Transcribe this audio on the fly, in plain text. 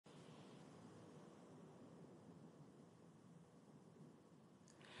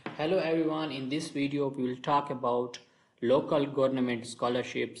Hello everyone, in this video we will talk about local government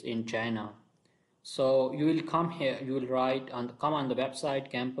scholarships in China. So you will come here, you will come on the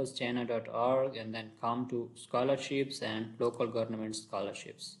website campuschina.org and then come to scholarships and local government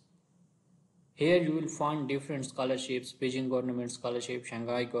scholarships. Here you will find different scholarships, Beijing Government Scholarship,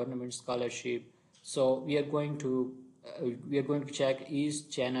 Shanghai Government Scholarship. So we are going to check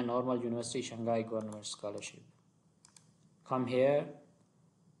East China Normal University Shanghai Government Scholarship. Come here.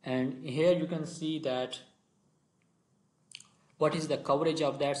 And here you can see that what is the coverage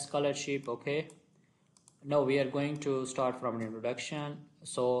of that scholarship. Okay, now we are going to start from an introduction.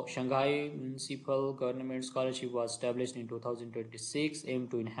 So Shanghai Municipal Government Scholarship was established in 2026,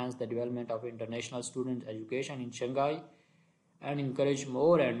 aimed to enhance the development of international student education in Shanghai and encourage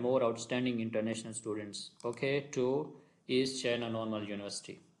more and more outstanding international students, okay, to East China Normal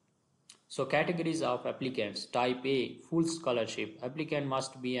University. So categories of applicants. Type A, full scholarship. Applicant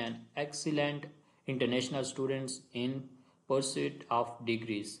must be an excellent international student in pursuit of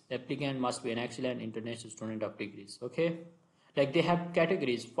degrees. Applicant must be an excellent international student of degrees. Okay, like they have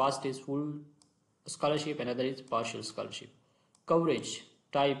categories. First is full scholarship, another is partial scholarship. Coverage.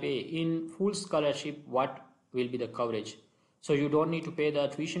 Type A, in full scholarship, what will be the coverage? So you don't need to pay the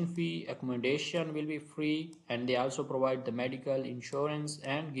tuition fee, accommodation will be free, and they also provide the medical insurance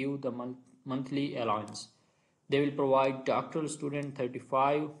and give the monthly allowance. They will provide doctoral student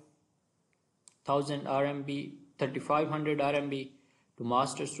 35,000 RMB, 3,500 RMB. To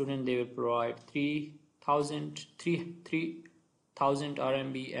master student they will provide 3,000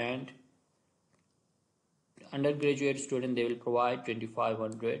 RMB, and undergraduate student they will provide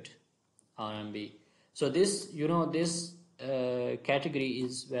 2,500 RMB. So this, this category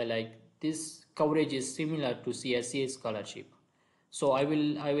is like this coverage is similar to CSCA scholarship. So I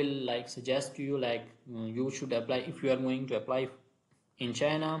will like suggest to you, like you should apply if you are going to apply in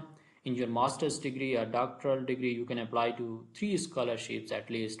China in your master's degree or doctoral degree. You can apply to 3 scholarships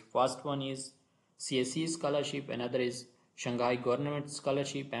at least. First one is CSE scholarship, another is Shanghai Government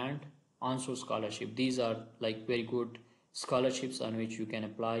Scholarship, and Anshu scholarship. These are like very good scholarships on which you can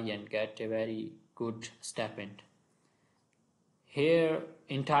apply and get a very good stipend. Here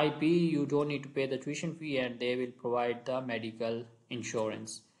in type B, you don't need to pay the tuition fee, and they will provide the medical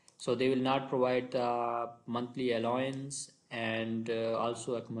insurance. So they will not provide the monthly allowance and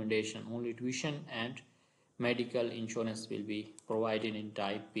also accommodation. Only tuition and medical insurance will be provided in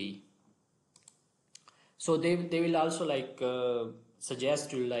type B. So they will also like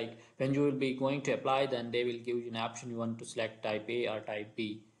suggest you, like when you will be going to apply, then they will give you an option you want to select type A or type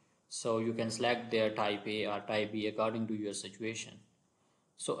B. So you can select their type A or type B according to your situation.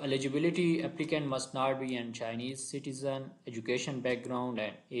 So eligibility, applicant must not be a Chinese citizen, education background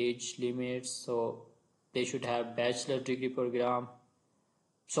and age limits. So they should have bachelor degree program.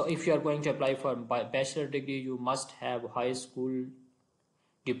 So if you are going to apply for bachelor degree, you must have high school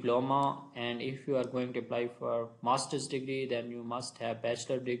diploma, and if you are going to apply for master's degree, then you must have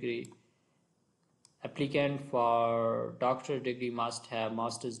bachelor degree. Applicant for doctoral degree must have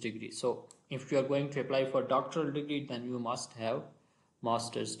master's degree. So if you are going to apply for doctoral degree, then you must have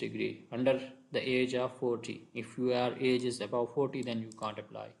master's degree under the age of 40. If your age is above 40, then you can't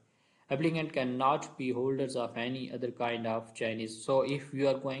apply. Applicant cannot be holders of any other kind of Chinese. So if you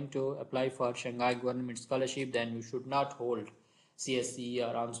are going to apply for Shanghai Government Scholarship, then you should not hold CSE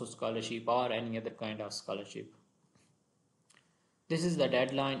or Anshu scholarship or any other kind of scholarship. This is the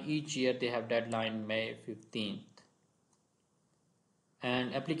deadline. Each year they have deadline May 15th.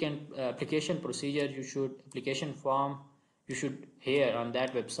 And application procedure, application form, you should here on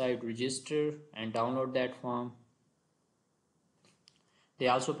that website register and download that form. They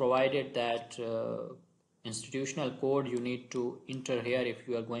also provided that institutional code you need to enter here if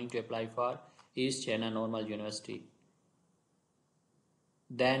you are going to apply for East China Normal University.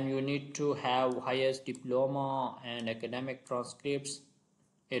 Then you need to have highest diploma and academic transcripts,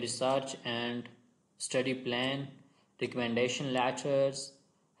 a research and study plan, recommendation letters,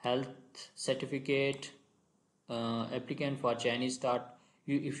 health certificate. Applicant for Chinese Start,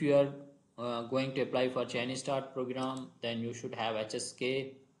 if you are going to apply for Chinese Start program, then you should have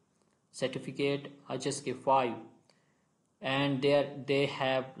HSK certificate, HSK 5, and they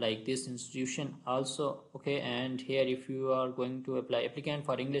have like this institution also. Okay, and here if you are going to apply, applicant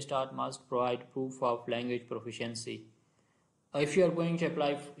for English Start must provide proof of language proficiency. If you are going to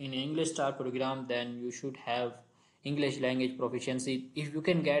apply in English Start program, then you should have English language proficiency. If you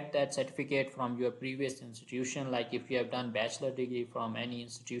can get that certificate from your previous institution, like if you have done bachelor degree from any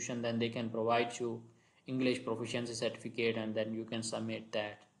institution, then they can provide you English proficiency certificate and then you can submit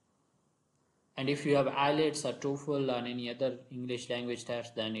that. And if you have IELTS or TOEFL or any other English language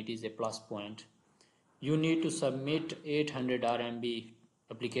test, then it is a plus point. You need to submit 800 RMB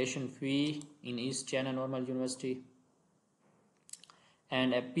application fee in East China Normal University.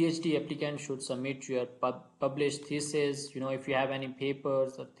 And a PhD applicant should submit your published thesis. If you have any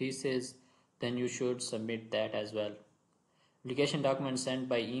papers or thesis, then you should submit that as well. Application documents sent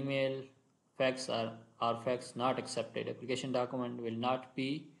by email, fax or fax not accepted. Application document will not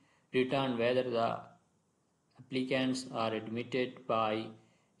be returned whether the applicants are admitted by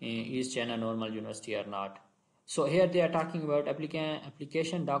East China Normal University or not. So here they are talking about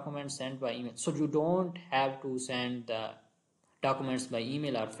application documents sent by email. So you don't have to send the documents by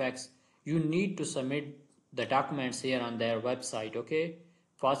email or fax. You need to submit the documents here on their website. Okay,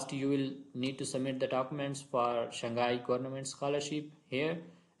 first you will need to submit the documents for Shanghai Government Scholarship here,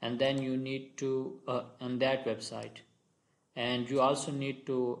 and then you need to on that website, and you also need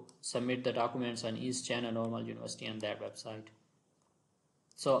to submit the documents on East China Normal University on that website.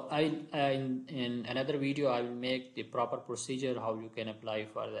 So in another video I will make the proper procedure how you can apply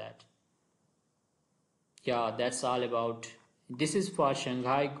for that. Yeah, that's all about. This is for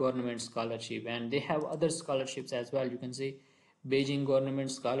Shanghai Government Scholarship, and they have other scholarships as well. You can see Beijing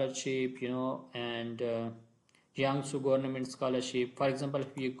Government Scholarship, and Jiangsu Government Scholarship. For example,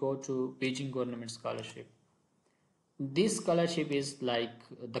 if you go to Beijing Government Scholarship, this scholarship is like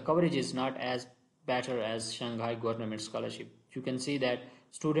the coverage is not as better as Shanghai Government Scholarship. You can see that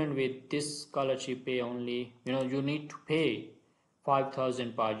student with this scholarship pay only, you need to pay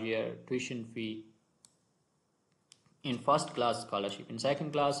 5,000 per year tuition fee in first class scholarship. In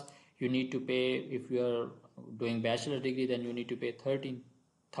second class, you need to pay, if you are doing bachelor degree, then you need to pay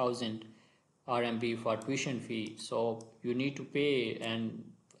 13,000 RMB for tuition fee. So you need to pay, and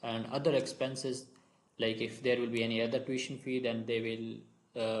other expenses, like if there will be any other tuition fee, then they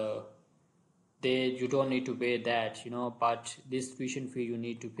will you don't need to pay that, but this tuition fee you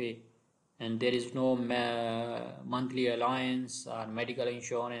need to pay. And there is no monthly allowance or medical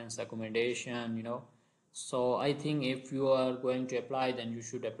insurance, accommodation, So I think if you are going to apply, then you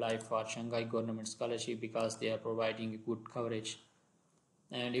should apply for Shanghai Government Scholarship because they are providing good coverage.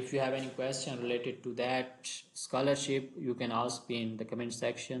 And if you have any question related to that scholarship, you can ask me in the comment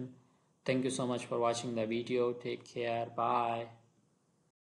section. Thank you so much for watching the video. Take care. Bye.